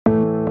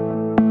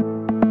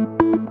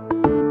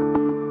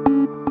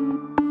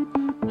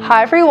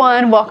Hi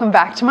everyone, welcome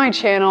back to my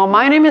channel.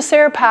 My name is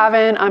Sarah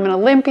Pavan. I'm an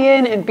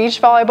Olympian and beach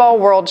volleyball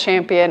world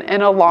champion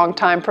and a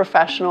longtime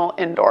professional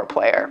indoor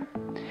player.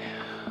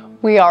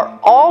 We are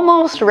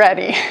almost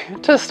ready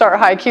to start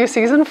Haikyuu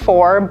season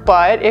 4,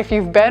 but if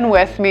you've been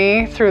with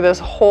me through this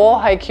whole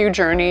Haikyuu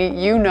journey,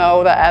 you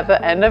know that at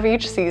the end of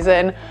each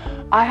season,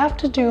 I have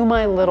to do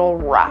my little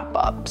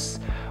wrap-ups,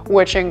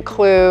 which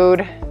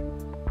include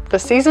the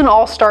season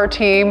all-star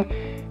team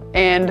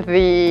and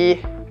the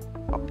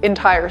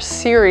entire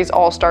series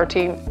all-star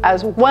team,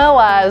 as well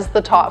as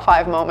the top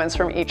 5 moments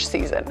from each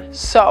season.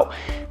 So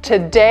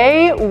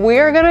today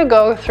we're gonna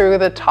go through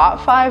the top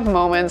 5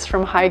 moments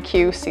from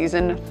Haikyuu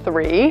season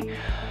 3.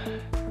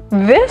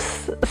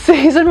 This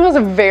season was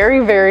very,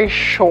 very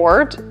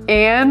short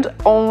and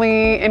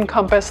only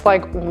encompassed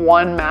like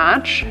 1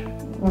 match,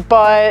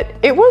 but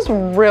it was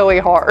really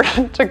hard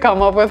to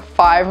come up with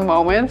 5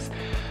 moments,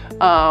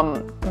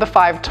 the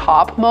 5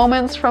 top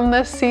moments from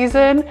this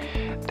season.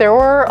 There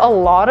were a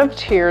lot of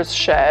tears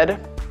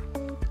shed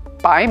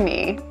by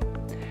me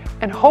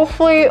and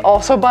hopefully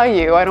also by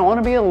you. I don't want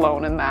to be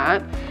alone in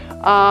that.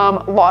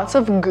 Lots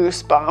of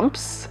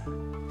goosebumps,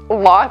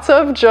 lots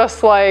of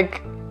just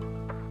like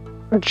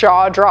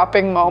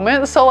jaw-dropping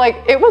moments. So like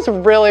it was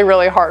really,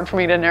 really hard for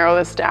me to narrow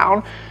this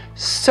down.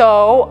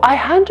 So I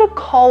had to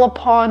call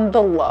upon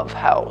the Love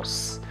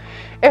House.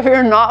 If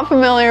you're not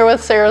familiar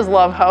with Sarah's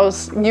Love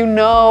House, you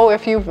know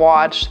if you've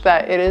watched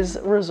that it is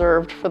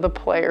reserved for the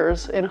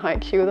players in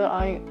Haikyuu that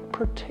I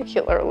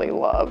particularly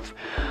love.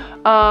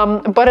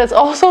 But it's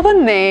also the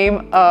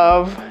name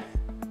of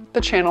the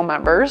channel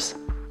members.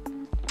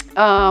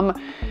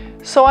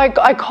 So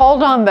I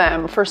called on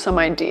them for some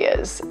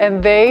ideas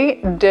and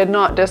they did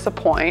not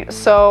disappoint.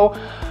 So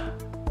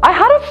I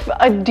had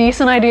a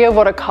decent idea of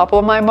what a couple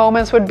of my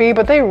moments would be,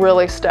 but they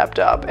really stepped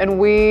up and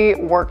we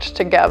worked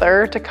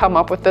together to come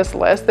up with this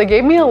list. They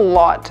gave me a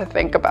lot to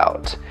think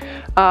about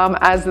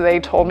as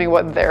they told me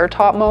what their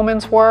top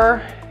moments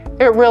were.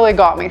 It really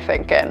got me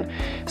thinking.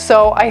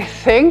 So I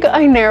think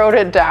I narrowed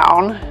it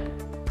down.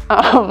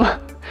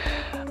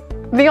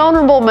 The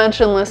honorable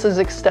mention list is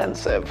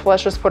extensive,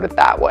 let's just put it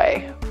that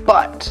way.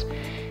 But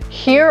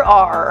here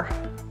are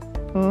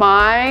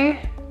my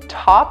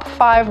top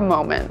 5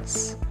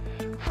 moments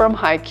from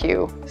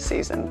Haikyuu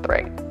season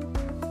 3.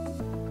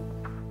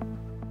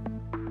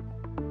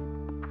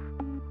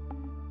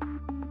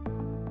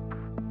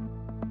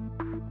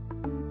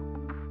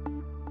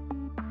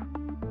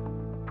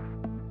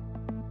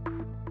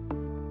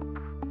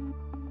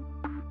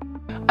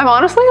 I'm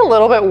honestly a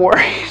little bit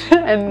worried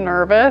and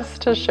nervous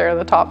to share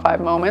the top 5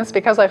 moments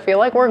because I feel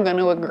like we're going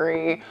to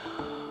agree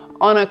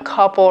on a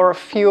couple or a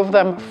few of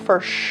them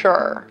for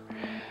sure.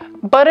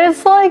 But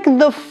it's like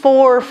the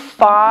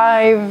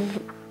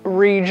 4-5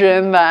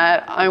 region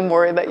that I'm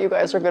worried that you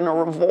guys are gonna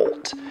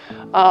revolt.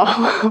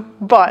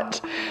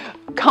 But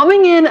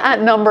coming in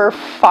at number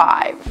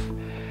 5,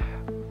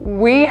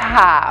 we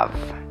have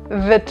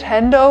the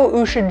Tendo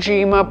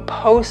Ushijima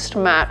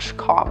post-match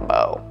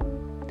combo.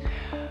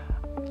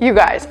 You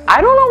guys,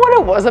 I don't know what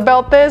it was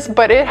about this,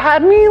 but it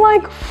had me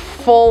like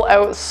full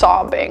out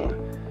sobbing.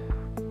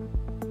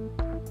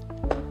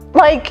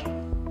 Like,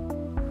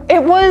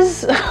 it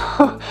was,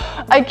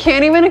 I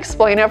can't even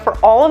explain it. For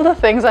all of the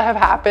things that have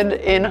happened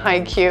in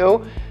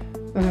Haikyuu,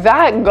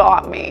 that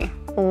got me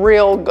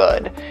real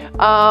good.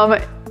 I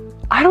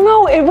don't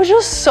know, it was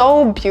just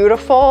so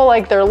beautiful.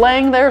 Like they're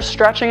laying there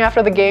stretching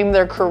after the game,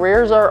 their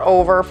careers are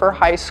over for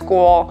high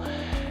school.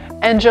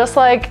 And just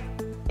like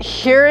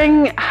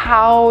hearing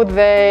how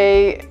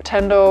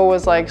Tendo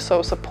was like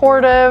so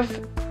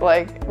supportive,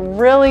 like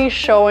really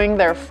showing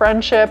their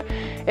friendship,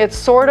 it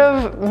sort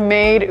of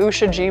made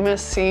Ushijima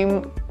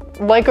seem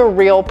like a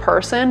real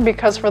person,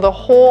 because for the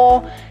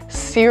whole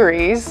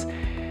series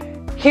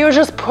he was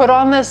just put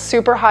on this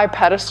super high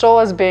pedestal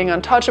as being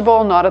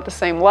untouchable, not at the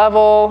same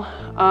level,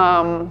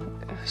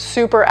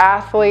 super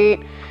athlete.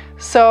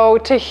 So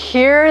to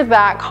hear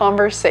that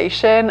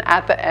conversation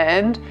at the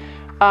end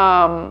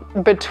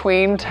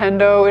between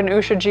Tendo and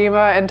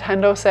Ushijima, and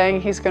Tendo saying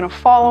he's gonna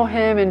follow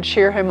him and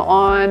cheer him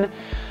on,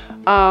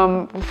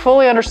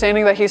 fully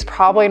understanding that he's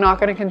probably not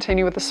going to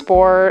continue with the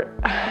sport,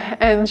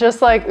 and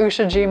just like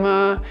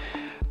Ushijima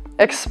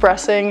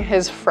expressing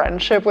his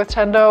friendship with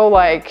Tendo,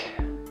 like,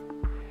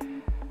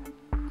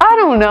 I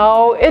don't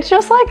know, it's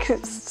just like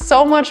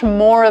so much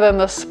more than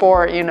the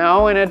sport, you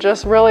know, and it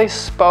just really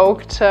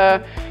spoke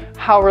to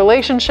how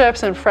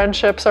relationships and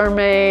friendships are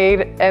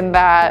made, and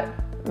that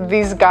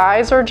these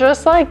guys are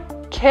just like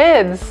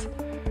kids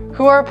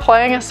who are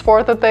playing a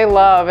sport that they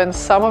love, and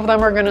some of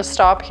them are going to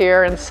stop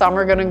here and some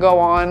are going to go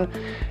on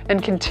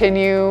and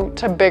continue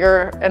to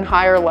bigger and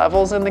higher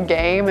levels in the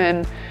game.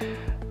 And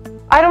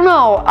I don't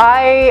know,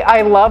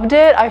 I loved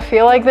it. I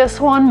feel like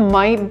this one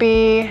might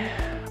be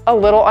a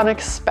little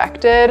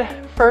unexpected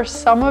for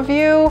some of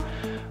you,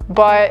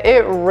 but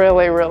it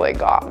really, really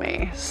got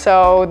me.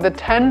 So the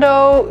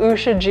Tendo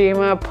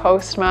Ushijima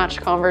post-match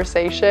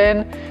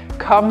conversation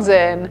comes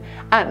in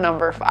at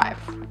number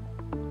 5.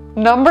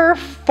 Number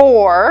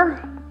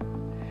 4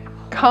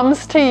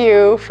 comes to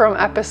you from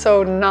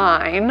episode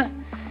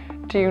 9.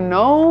 Do you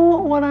know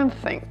what I'm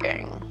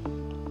thinking?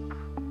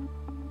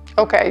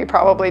 Okay, you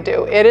probably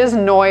do. It is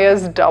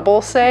Noya's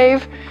double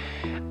save.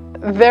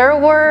 There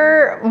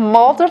were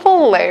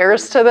multiple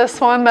layers to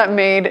this one that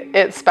made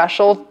it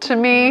special to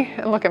me.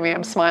 And look at me,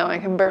 I'm smiling,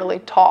 I can barely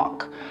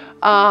talk.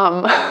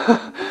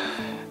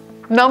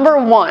 Number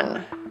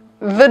one,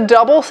 the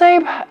double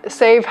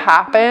save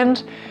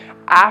happened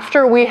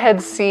after we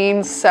had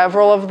seen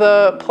several of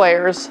the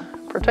players,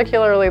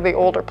 particularly the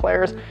older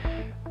players,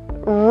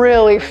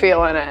 really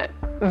feeling it.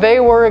 They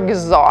were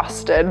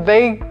exhausted.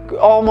 They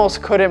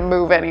almost couldn't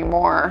move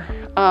anymore.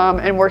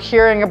 And we're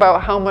hearing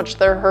about how much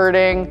they're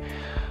hurting,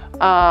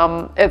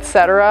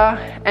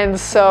 etc. And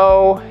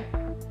so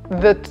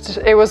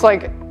it was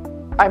like,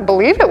 I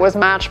believe it was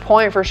match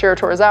point for Shiro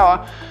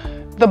Torizawa.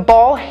 The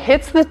ball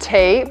hits the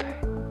tape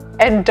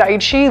and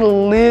Daichi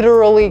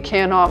literally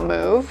cannot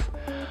move.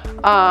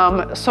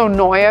 So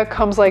Noya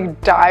comes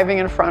like diving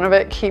in front of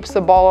it, keeps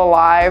the ball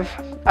alive.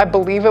 I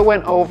believe it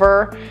went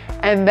over.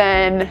 And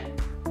then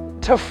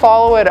to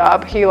follow it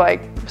up, he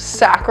like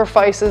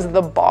sacrifices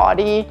the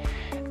body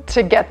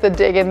to get the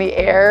dig in the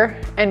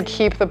air and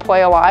keep the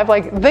play alive.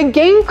 Like the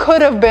game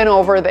could have been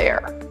over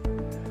there,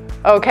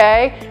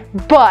 okay?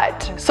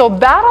 But, so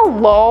that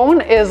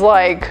alone is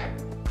like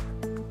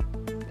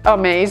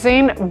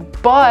amazing,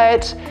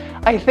 but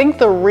I think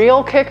the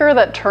real kicker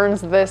that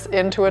turns this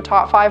into a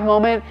top 5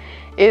 moment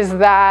is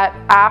that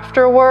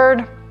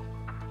afterward,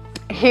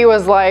 he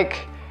was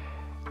like,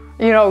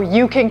 you know,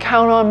 you can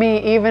count on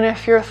me even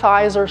if your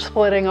thighs are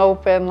splitting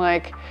open,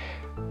 like,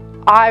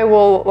 I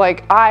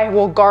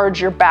will guard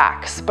your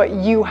backs, but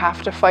you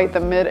have to fight the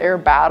mid-air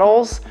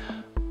battles.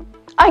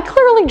 I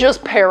clearly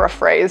just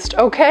paraphrased,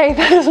 okay?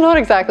 That is not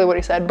exactly what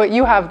he said, but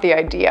you have the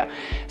idea.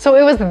 So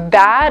it was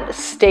that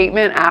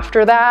statement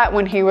after that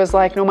when he was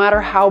like, no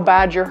matter how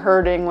bad you're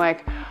hurting,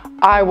 like,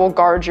 I will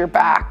guard your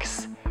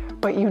backs,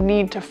 but you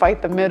need to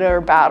fight the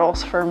mid-air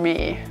battles for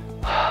me.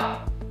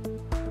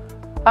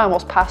 I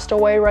almost passed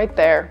away right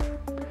there.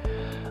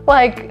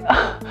 Like,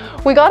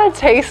 we got a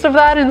taste of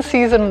that in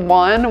season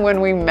 1 when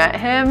we met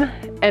him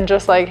and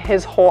just like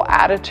his whole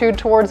attitude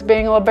towards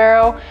being a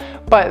libero,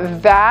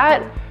 but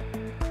that,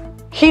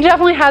 he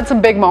definitely had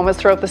some big moments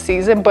throughout the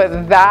season,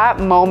 but that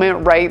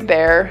moment right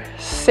there,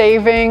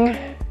 saving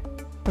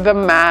the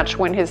match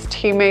when his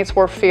teammates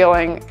were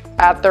feeling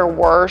at their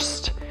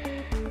worst,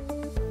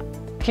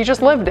 he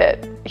just lived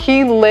it.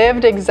 He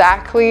lived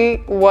exactly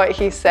what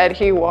he said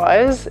he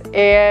was,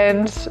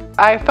 and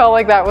I felt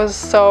like that was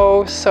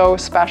so, so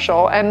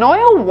special. And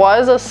Noya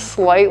was a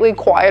slightly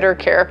quieter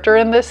character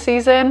in this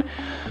season.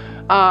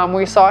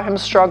 We saw him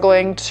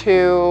struggling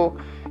to,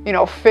 you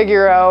know,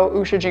 figure out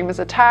Ushijima's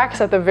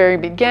attacks at the very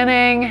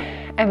beginning.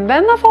 And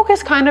then the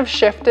focus kind of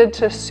shifted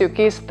to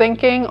Suki's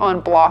thinking on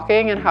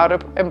blocking and how to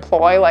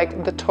employ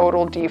like the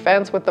total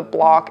defense with the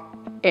block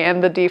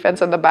and the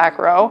defense in the back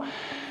row.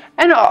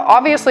 And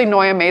obviously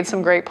Noya made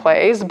some great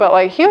plays, but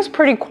like he was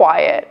pretty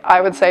quiet,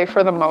 I would say,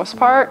 for the most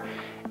part.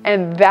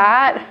 And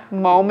that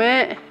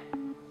moment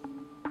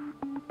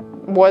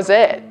was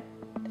it.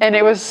 And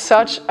it was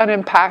such an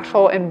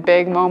impactful and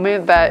big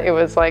moment that it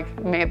was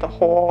like made the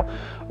whole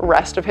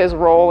rest of his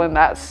role in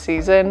that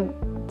season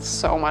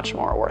so much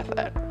more worth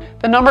it.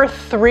 The number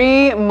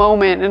 3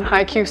 moment in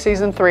Haikyuu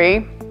season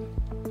 3,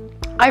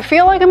 I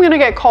feel like I'm gonna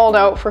get called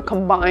out for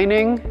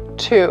combining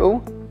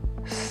 2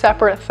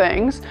 separate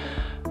things,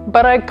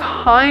 but I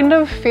kind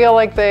of feel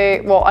like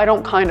they, well, I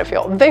don't kind of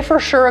feel, they for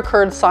sure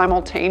occurred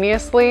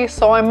simultaneously,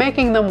 so I'm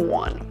making them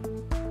one.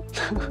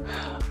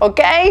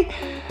 Okay?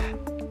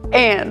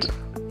 And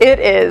it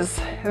is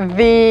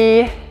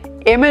the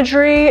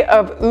imagery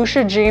of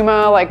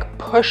Ushijima like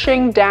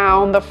pushing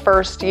down the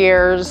first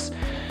years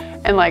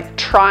and like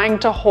trying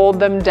to hold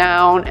them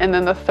down, and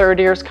then the third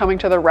years coming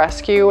to the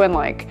rescue and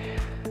like,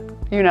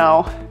 you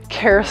know,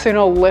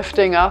 Karasuno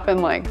lifting up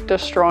and like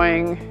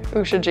destroying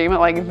Ushijima.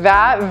 Like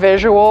that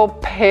visual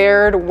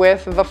paired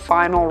with the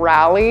final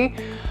rally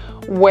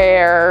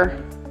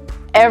where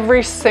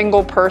every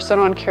single person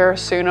on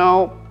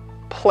Karasuno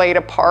played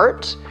a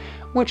part,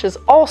 which is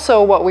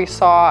also what we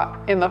saw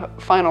in the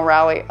final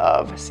rally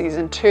of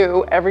season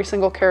 2. Every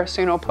single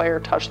Karasuno player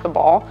touched the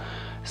ball.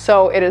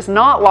 So it is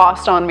not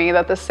lost on me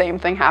that the same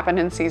thing happened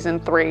in season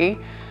 3.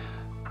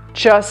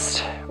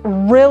 Just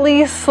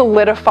really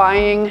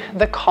solidifying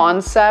the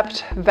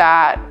concept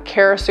that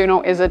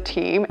Karasuno is a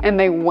team and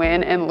they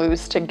win and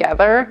lose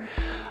together.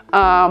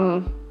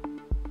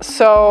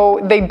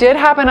 So they did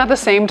happen at the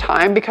same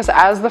time, because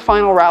as the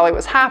final rally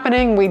was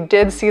happening, we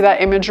did see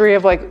that imagery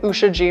of like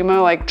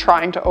Ushijima like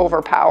trying to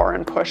overpower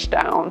and push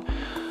down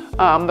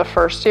the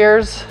first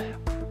years.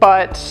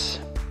 But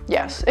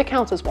yes, it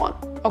counts as one,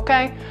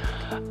 okay?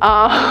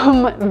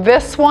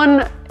 This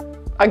one,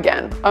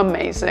 again,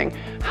 amazing.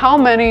 How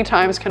many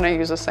times can I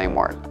use the same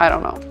word? I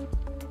don't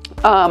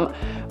know.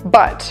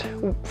 But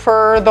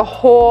for the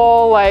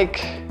whole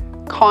like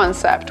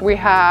concept, we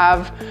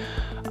have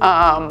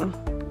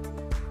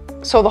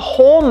So the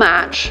whole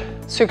match,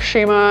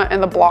 Tsukushima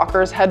and the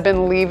blockers had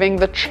been leaving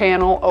the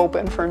channel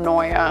open for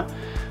Noya,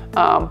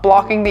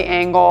 blocking the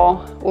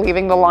angle,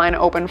 leaving the line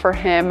open for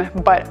him.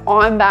 But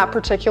on that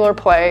particular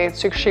play,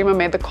 Tsukushima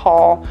made the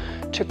call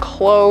to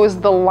close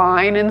the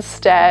line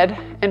instead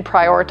and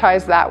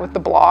prioritize that with the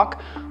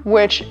block,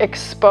 which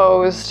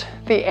exposed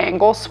the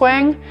angle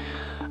swing.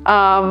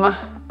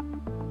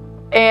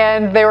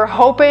 And they were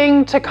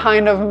hoping to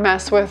kind of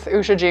mess with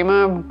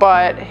Ushijima,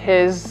 but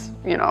his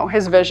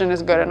vision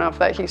is good enough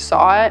that he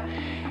saw it.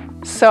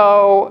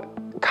 So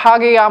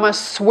Kageyama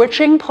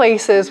switching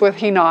places with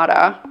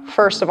Hinata,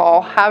 first of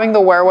all, having the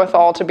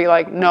wherewithal to be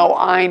like, no,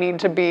 I'm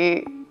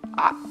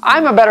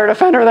a better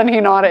defender than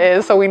Hinata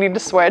is, so we need to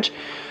switch.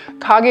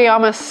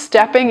 Kageyama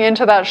stepping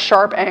into that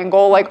sharp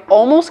angle, like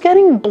almost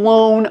getting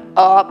blown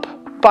up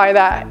by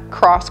that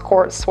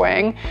cross-court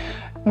swing,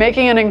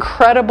 making an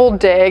incredible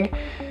dig.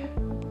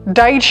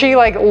 Daichi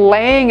like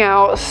laying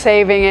out,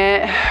 saving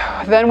it.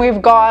 Then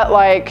we've got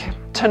like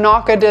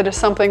Tanaka did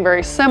something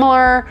very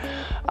similar.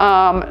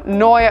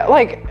 Noya,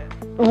 like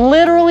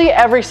literally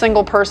every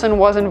single person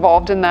was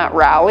involved in that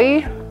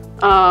rally.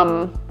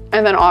 And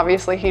then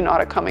obviously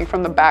Hinata coming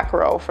from the back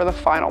row for the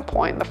final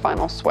point, the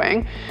final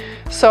swing.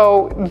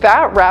 So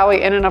that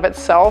rally in and of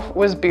itself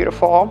was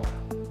beautiful.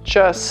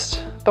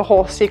 Just the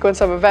whole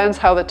sequence of events,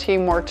 how the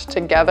team worked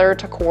together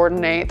to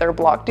coordinate their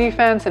block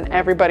defense and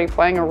everybody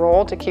playing a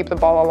role to keep the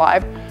ball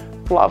alive,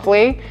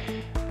 lovely.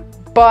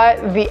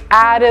 But the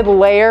added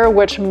layer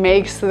which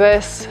makes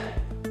this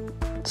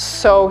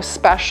so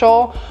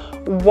special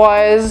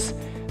was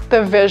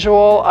the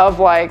visual of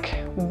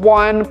like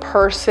one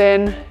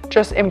person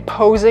just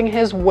imposing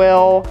his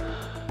will,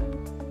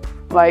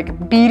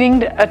 like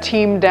beating a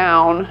team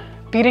down,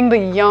 beating the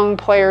young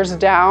players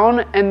down,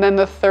 and then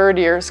the third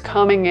years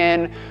coming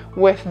in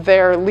with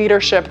their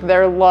leadership,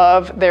 their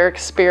love, their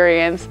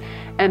experience,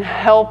 and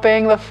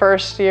helping the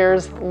first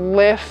years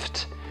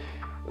lift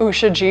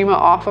Ushijima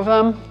off of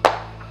them.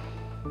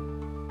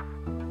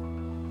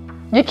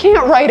 You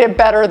can't write it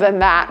better than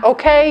that,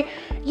 okay?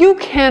 You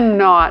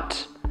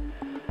cannot.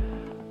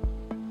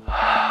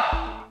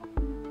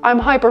 I'm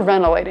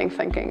hyperventilating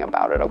thinking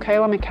about it, okay?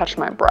 Let me catch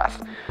my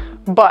breath.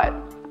 But,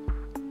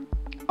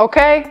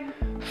 okay,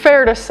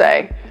 fair to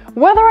say,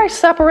 whether I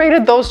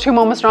separated those two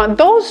moments or not,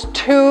 those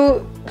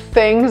two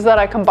things that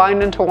I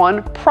combined into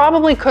one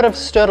probably could have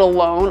stood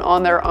alone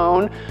on their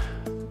own,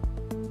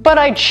 but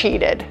I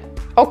cheated.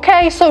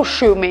 Okay, so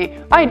shoot me,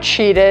 I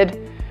cheated.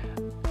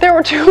 There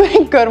were too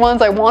many good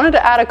ones. I wanted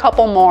to add a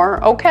couple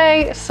more,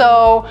 okay?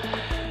 So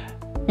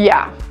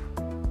yeah,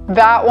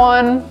 that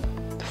one,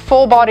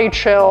 full body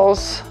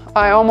chills.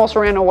 I almost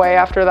ran away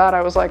after that.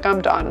 I was like,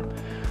 I'm done.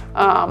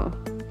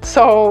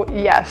 So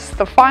yes,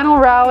 the final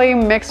rally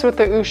mixed with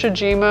the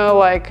Ushijima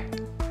like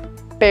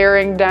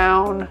bearing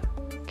down,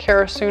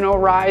 Karasuno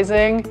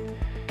rising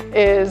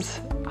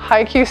is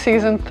Haikyuu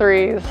Season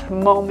 3's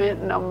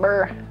moment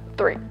number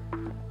 3.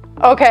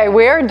 Okay,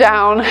 we are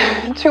down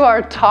to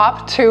our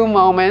top 2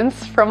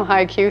 moments from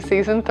Haikyuu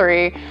Season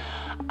 3.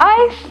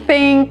 I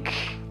think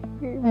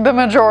the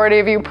majority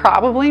of you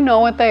probably know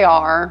what they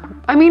are.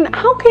 I mean,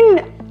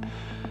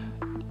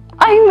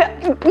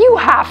 you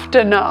have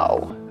to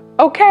know,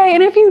 okay?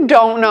 And if you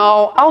don't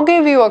know, I'll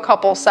give you a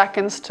couple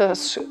seconds to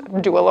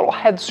do a little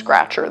head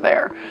scratcher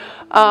there.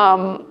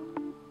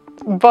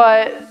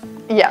 But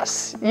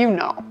yes, you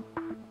know.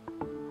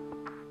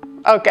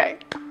 Okay,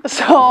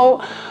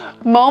 so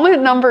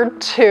moment number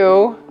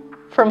 2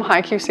 from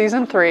Haikyuu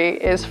Season 3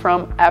 is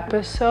from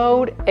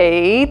episode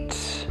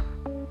 8.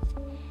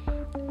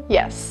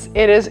 Yes,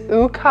 it is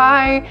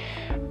Ukai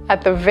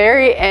at the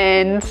very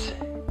end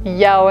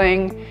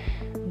yelling,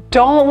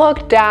 "Don't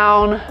look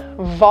down,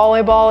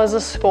 volleyball is a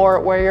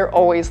sport where you're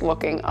always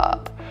looking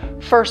up."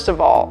 First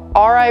of all,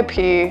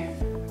 RIP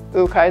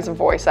Ukai's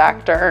voice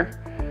actor.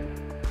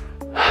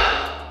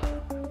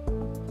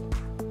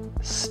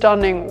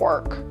 Stunning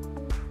work.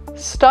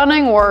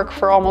 Stunning work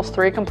for almost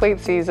 3 complete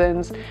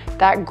seasons.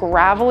 That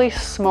gravelly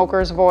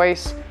smoker's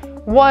voice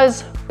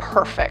was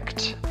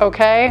perfect,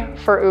 okay,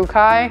 for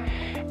Ukai.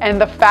 And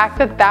the fact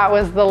that that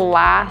was the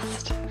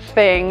last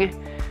thing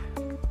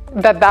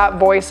that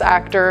voice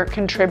actor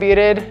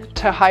contributed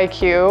to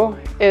Haikyuu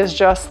is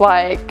just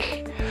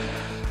like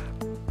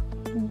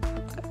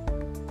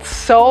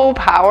so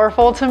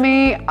powerful to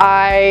me.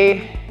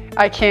 I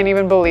can't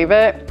even believe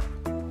it.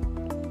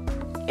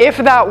 If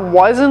that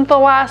wasn't the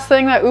last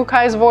thing that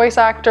Ukai's voice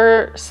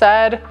actor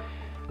said,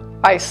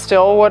 it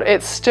still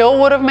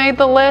would have made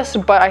the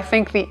list, but I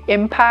think the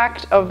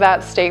impact of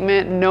that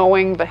statement,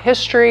 knowing the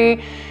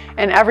history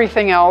and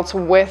everything else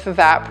with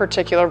that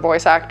particular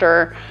voice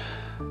actor,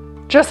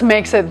 just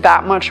makes it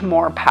that much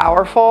more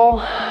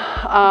powerful.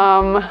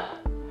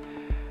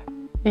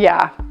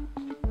 Yeah,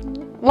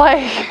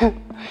 like,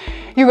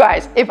 you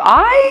guys, if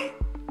I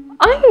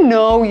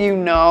know you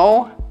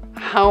know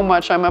how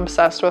much I'm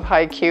obsessed with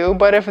Haikyuu,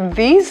 but if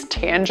these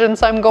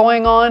tangents I'm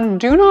going on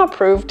do not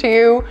prove to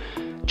you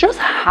just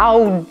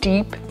how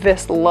deep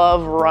this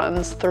love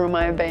runs through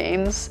my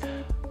veins,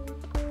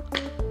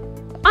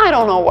 I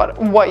don't know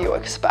what you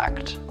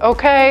expect,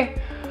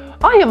 okay?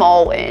 I am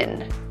all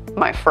in,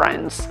 my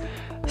friends.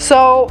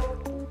 So,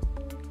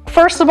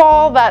 first of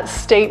all, that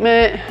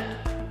statement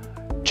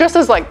just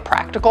is like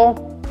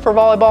practical for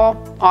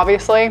volleyball,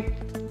 obviously.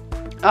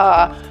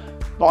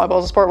 Volleyball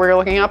is a sport where you're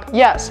looking up.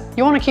 Yes,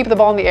 you want to keep the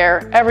ball in the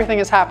air. Everything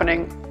is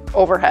happening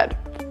overhead,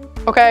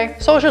 okay?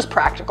 So it's just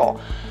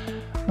practical.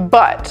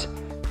 But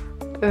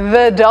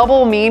the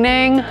double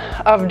meaning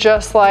of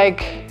just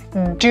like,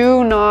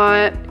 do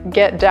not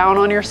get down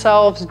on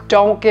yourselves,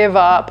 don't give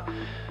up.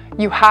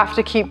 You have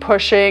to keep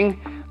pushing,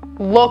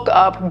 look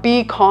up,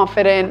 be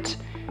confident.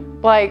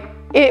 Like,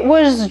 it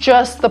was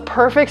just the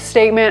perfect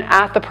statement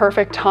at the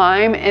perfect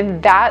time,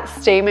 and that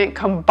statement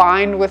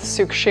combined with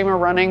Tsukushima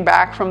running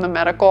back from the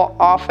medical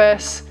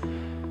office,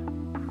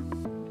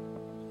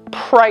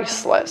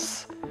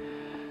 priceless.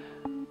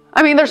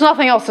 I mean, there's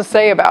nothing else to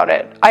say about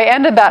it. I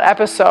ended that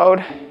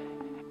episode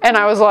and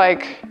I was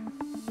like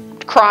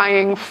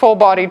crying, full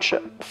body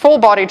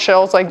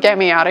chills, like, get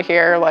me out of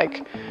here.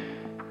 Like,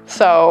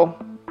 so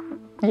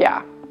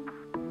yeah.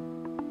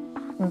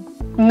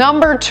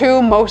 Number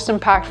 2 most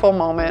impactful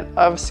moment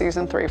of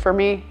season 3 for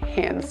me,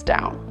 hands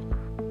down.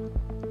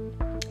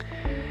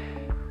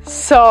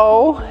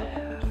 So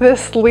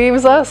this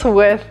leaves us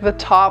with the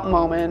top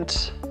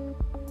moment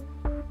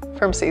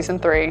from season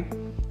 3,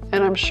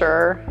 and I'm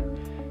sure,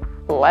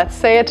 let's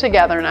say it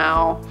together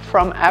now,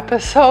 from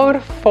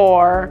episode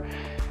 4,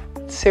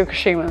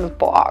 Tsukushima's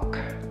block.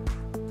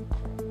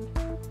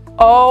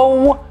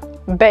 Oh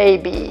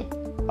baby,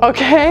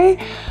 okay?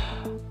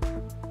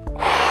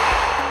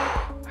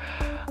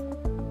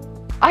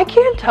 I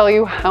can't tell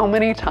you how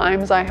many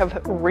times I have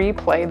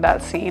replayed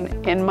that scene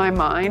in my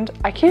mind.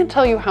 I can't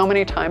tell you how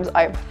many times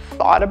I've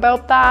thought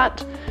about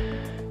that.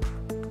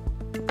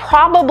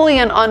 Probably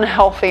an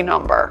unhealthy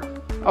number,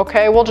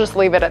 okay? We'll just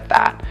leave it at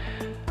that.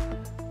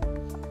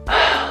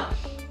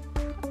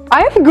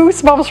 I have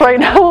goosebumps right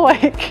now,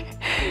 like,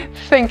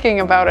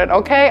 thinking about it,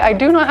 okay? I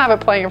do not have it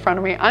playing in front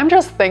of me. I'm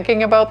just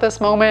thinking about this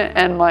moment,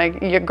 and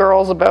like, your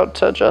girl's about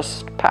to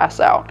just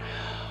pass out.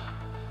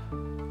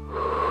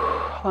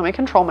 Let me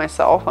control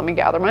myself. Let me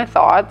gather my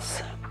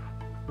thoughts.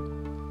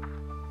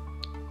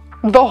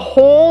 The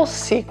whole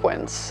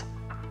sequence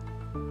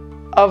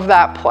of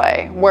that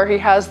play where he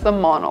has the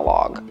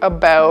monologue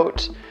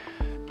about,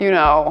 you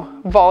know,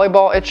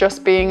 volleyball, it's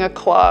just being a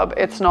club,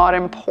 it's not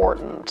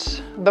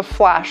important. The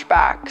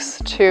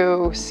flashbacks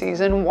to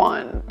season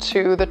 1,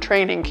 to the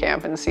training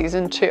camp in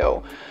season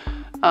 2,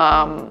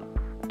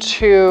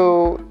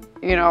 to,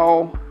 you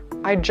know,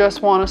 I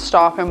just want to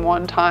stop him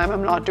one time,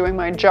 I'm not doing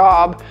my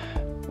job.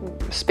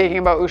 Speaking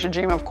about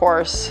Ushijima, of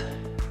course,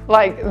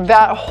 like,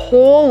 that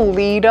whole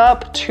lead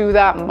up to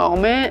that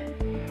moment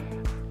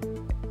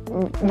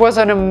was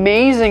an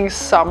amazing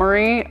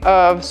summary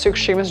of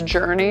Tsukushima's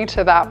journey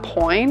to that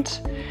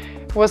point.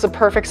 It was a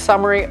perfect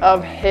summary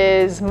of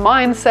his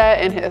mindset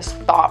and his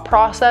thought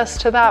process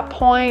to that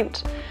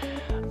point.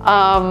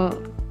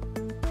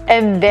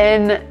 And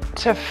then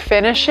to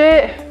finish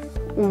it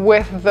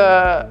with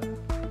the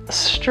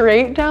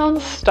straight down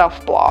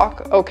stuff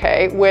block,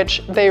 okay,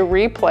 which they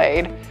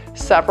replayed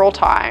several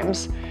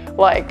times,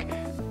 like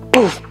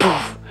boof,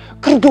 boof,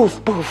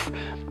 boof, boof.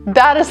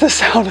 That is the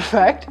sound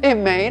effect it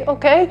made,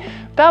 okay?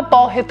 That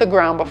ball hit the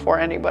ground before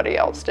anybody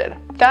else did.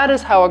 That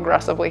is how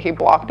aggressively he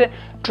blocked it,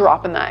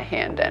 dropping that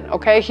hand in,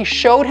 okay? He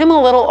showed him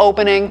a little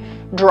opening,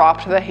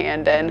 dropped the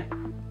hand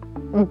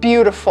in.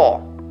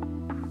 Beautiful.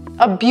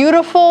 A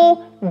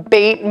beautiful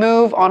bait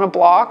move on a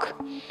block.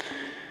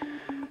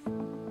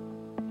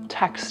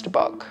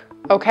 Textbook,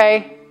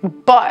 okay?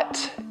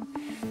 But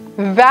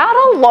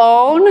that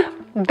alone,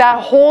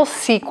 that whole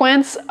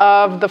sequence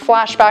of the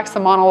flashbacks, the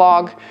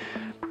monologue,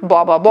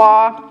 blah, blah,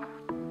 blah,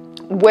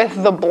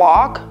 with the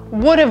block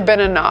would have been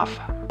enough.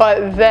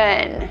 But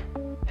then,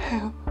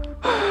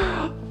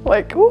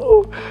 like,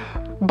 ooh,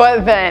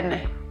 but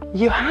then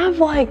you have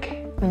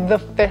like the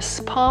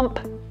fist pump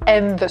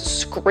and the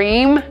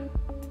scream.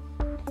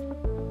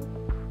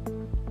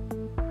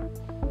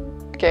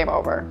 Game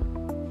over.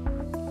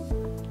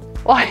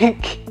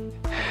 Like,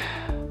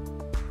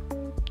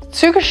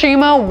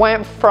 Tsukushima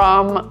went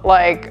from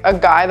like a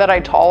guy that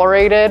I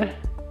tolerated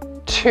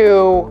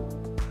to,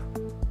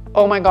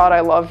 oh my God,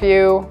 I love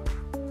you.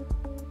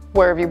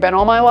 Where have you been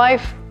all my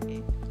life?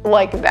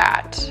 Like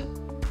that,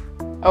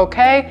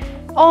 okay?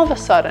 All of a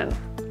sudden,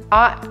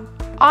 I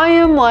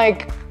am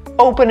like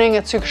opening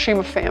a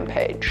Tsukushima fan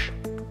page,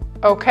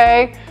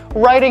 okay?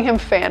 Writing him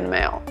fan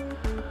mail.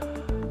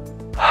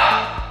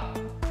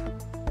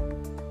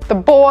 The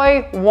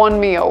boy won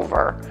me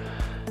over.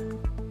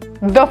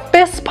 The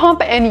fist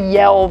pump and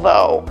yell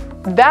though,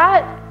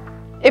 that,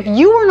 if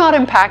you were not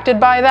impacted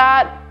by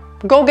that,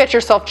 go get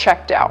yourself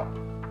checked out,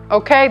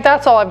 okay?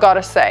 That's all I've got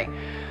to say.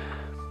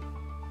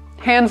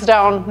 Hands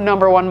down,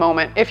 #1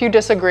 moment. If you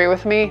disagree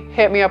with me,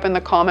 hit me up in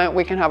the comment.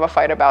 We can have a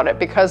fight about it,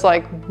 because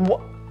like,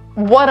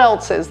 what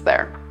else is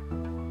there?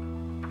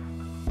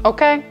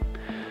 Okay?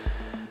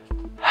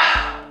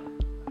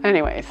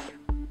 Anyways,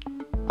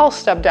 I'll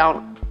step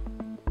down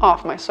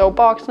off my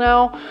soapbox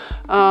now.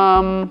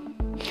 I'm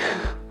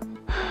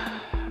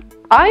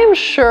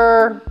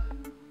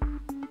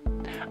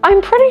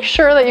pretty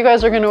sure that you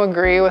guys are going to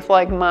agree with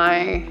like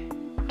my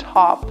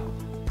top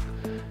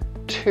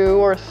 2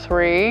 or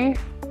 3.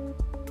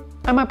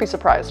 I might be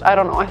surprised. I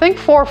don't know. I think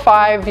 4 or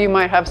 5 you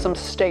might have some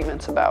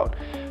statements about.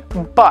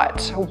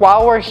 But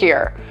while we're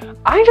here,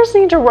 I just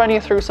need to run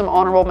you through some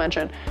honorable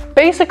mention.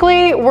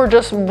 Basically, we're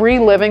just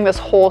reliving this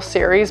whole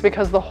series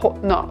because the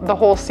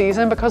whole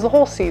season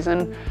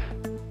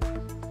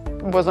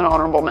was an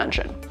honorable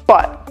mention.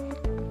 But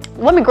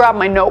let me grab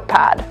my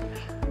notepad.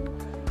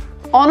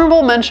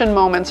 Honorable mention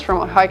moments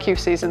from Haikyuu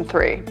season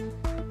 3.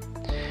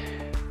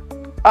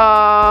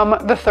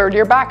 The third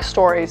year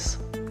backstories.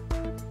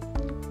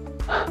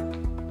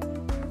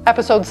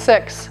 Episode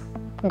 6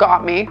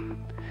 got me,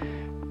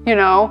 you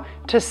know,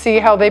 to see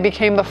how they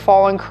became the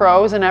Fallen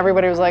Crows and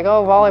everybody was like,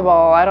 oh,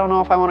 volleyball, I don't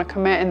know if I want to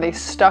commit, and they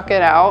stuck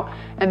it out.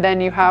 And then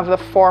you have the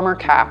former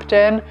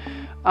captain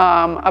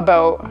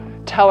about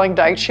telling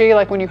Daichi,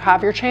 like, when you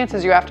have your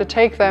chances, you have to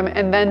take them.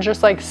 And then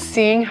just like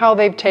seeing how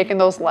they've taken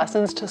those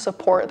lessons to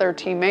support their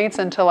teammates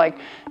and to like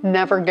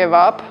never give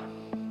up.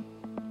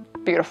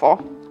 Beautiful.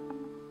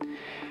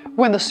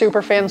 When the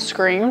super fans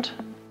screamed,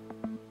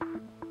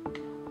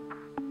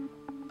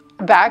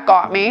 that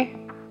got me.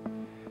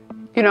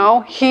 You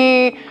know,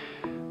 he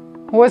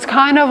was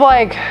kind of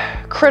like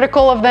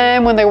critical of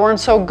them when they weren't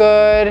so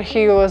good.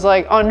 He was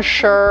like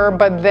unsure,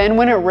 but then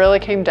when it really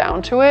came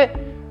down to it,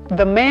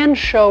 the man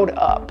showed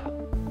up.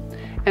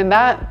 And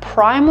that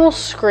primal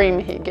scream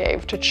he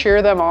gave to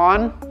cheer them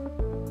on,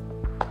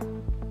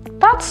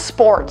 that's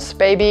sports,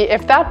 baby.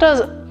 If that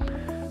does,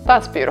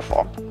 that's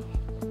beautiful.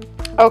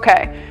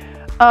 Okay.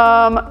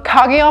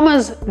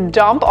 Kageyama's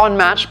dump on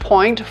match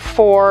point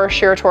for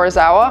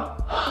Shiratorizawa,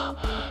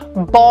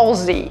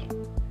 ballsy.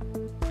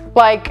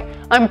 Like,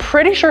 I'm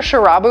pretty sure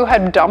Shirabu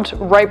had dumped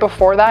right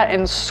before that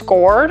and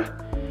scored.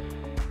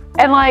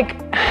 And like,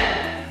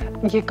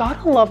 you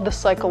gotta love the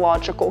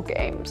psychological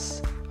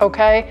games,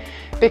 okay?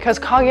 Because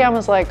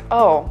Kageyama's like,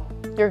 oh,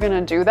 you're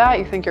gonna do that?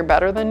 You think you're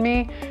better than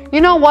me?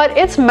 You know what?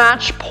 It's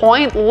match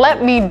point.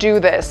 Let me do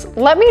this.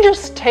 Let me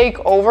just take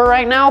over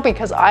right now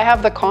because I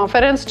have the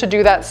confidence to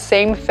do that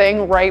same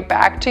thing right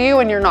back to you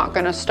and you're not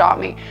gonna stop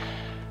me.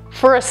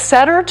 For a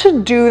setter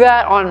to do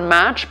that on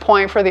match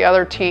point for the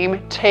other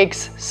team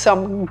takes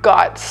some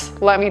guts,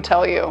 let me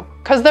tell you.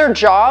 Because their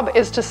job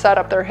is to set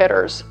up their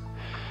hitters.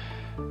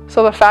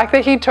 So the fact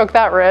that he took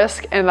that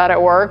risk and that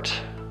it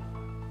worked,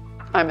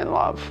 I'm in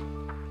love.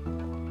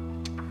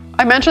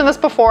 I mentioned this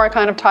before, I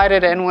kind of tied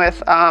it in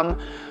with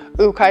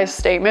Ukai's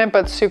statement,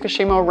 but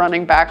Tsukishima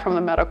running back from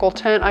the medical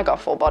tent, I got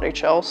full body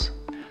chills.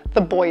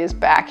 The boy is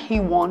back, he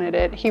wanted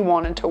it, he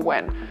wanted to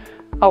win.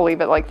 I'll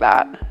leave it like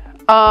that.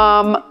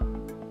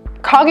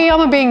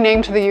 Kageyama being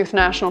named to the youth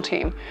national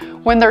team.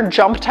 When they're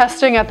jump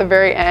testing at the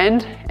very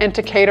end and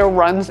Takeda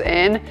runs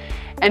in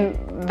and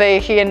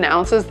he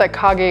announces that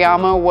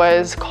Kageyama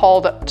was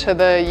called to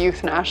the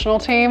youth national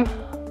team.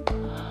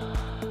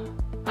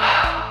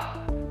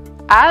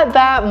 At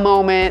that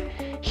moment,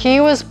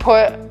 he was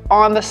put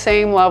on the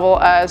same level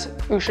as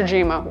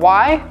Ushijima.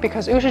 Why?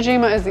 Because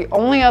Ushijima is the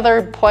only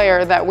other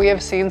player that we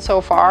have seen so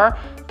far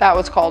that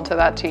was called to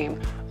that team.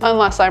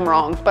 Unless I'm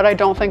wrong, but I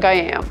don't think I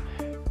am.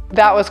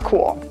 That was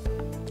cool.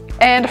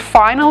 And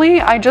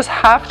finally, I just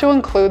have to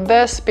include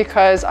this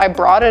because I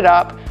brought it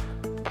up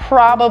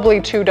probably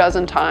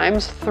 24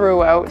 times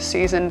throughout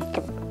season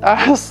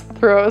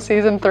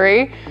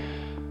 3.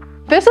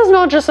 This is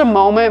not just a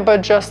moment,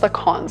 but just the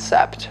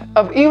concept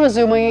of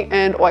Iwazumi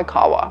and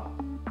Oikawa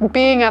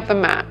being at the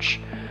match.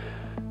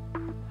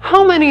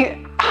 How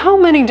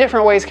many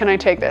different ways can I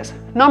take this?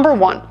 Number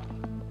 1,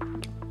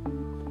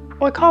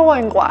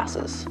 Oikawa in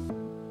glasses.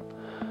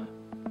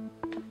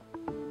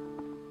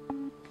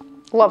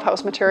 Love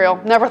house material.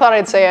 Never thought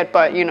I'd say it,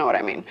 but you know what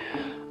I mean.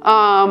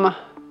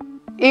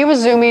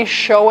 Iwazumi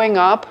showing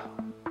up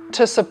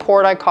to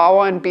support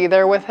Oikawa and be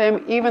there with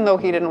him, even though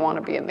he didn't want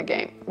to be at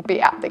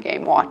the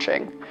game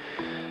watching.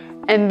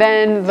 And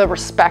then the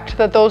respect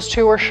that those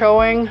two were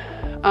showing,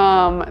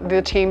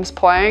 the teams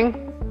playing.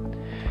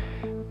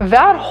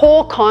 That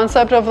whole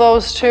concept of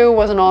those two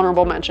was an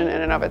honorable mention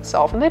in and of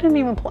itself, and they didn't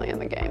even play in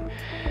the game.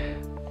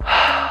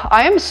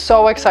 I am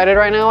so excited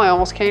right now, I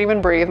almost can't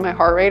even breathe. My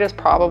heart rate is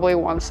probably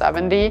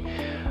 170.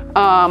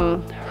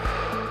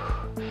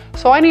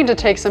 So I need to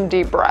take some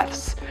deep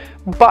breaths.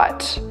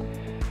 But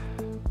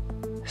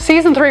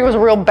season 3 was a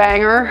real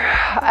banger.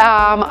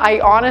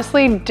 I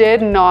honestly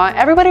did not,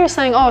 everybody was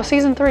saying, oh,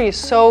 season 3 is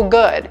so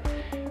good.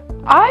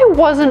 I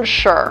wasn't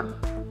sure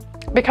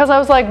because I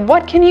was like,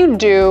 what can you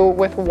do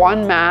with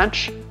one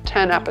match,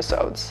 10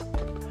 episodes?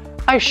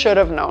 I should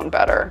have known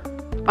better.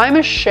 I'm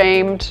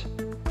ashamed.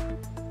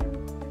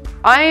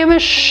 I am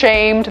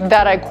ashamed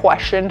that I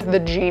questioned the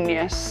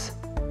genius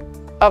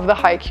of the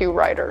Haikyuu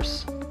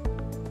writers.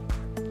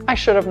 I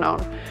should have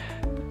known.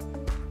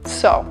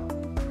 So,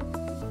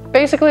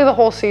 basically the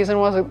whole season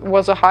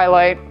was a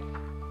highlight.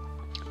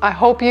 I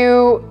hope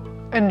you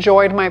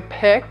enjoyed my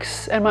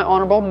picks and my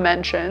honorable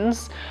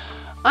mentions.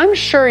 I'm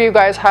sure you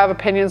guys have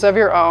opinions of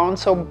your own,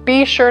 so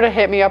be sure to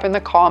hit me up in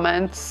the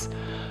comments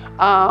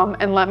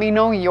and let me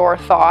know your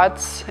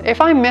thoughts. If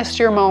I missed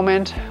your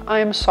moment,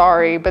 I'm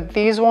sorry, but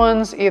these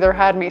ones either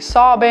had me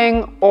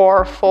sobbing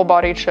or full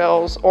body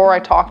chills, or I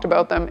talked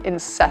about them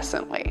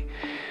incessantly.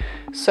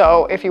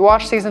 So if you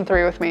watch season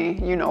 3 with me,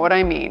 you know what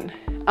I mean.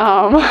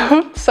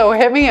 So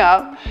hit me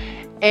up.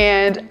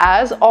 And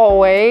as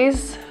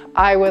always,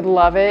 I would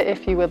love it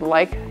if you would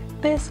like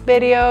this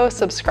video,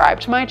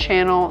 subscribe to my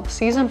channel.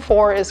 Season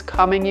 4 is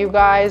coming, you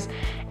guys.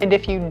 And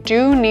if you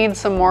do need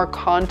some more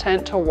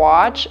content to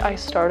watch, I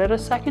started a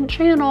second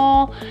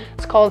channel.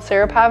 It's called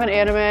Sarah Pavan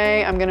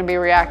Anime. I'm gonna be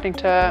reacting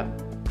to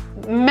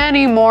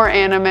many more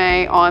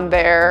anime on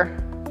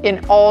there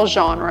in all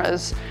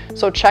genres.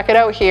 So check it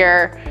out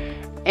here.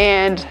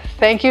 And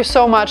thank you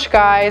so much,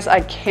 guys.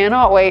 I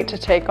cannot wait to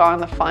take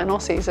on the final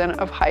season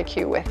of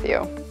Haikyuu with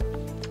you.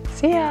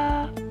 See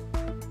ya.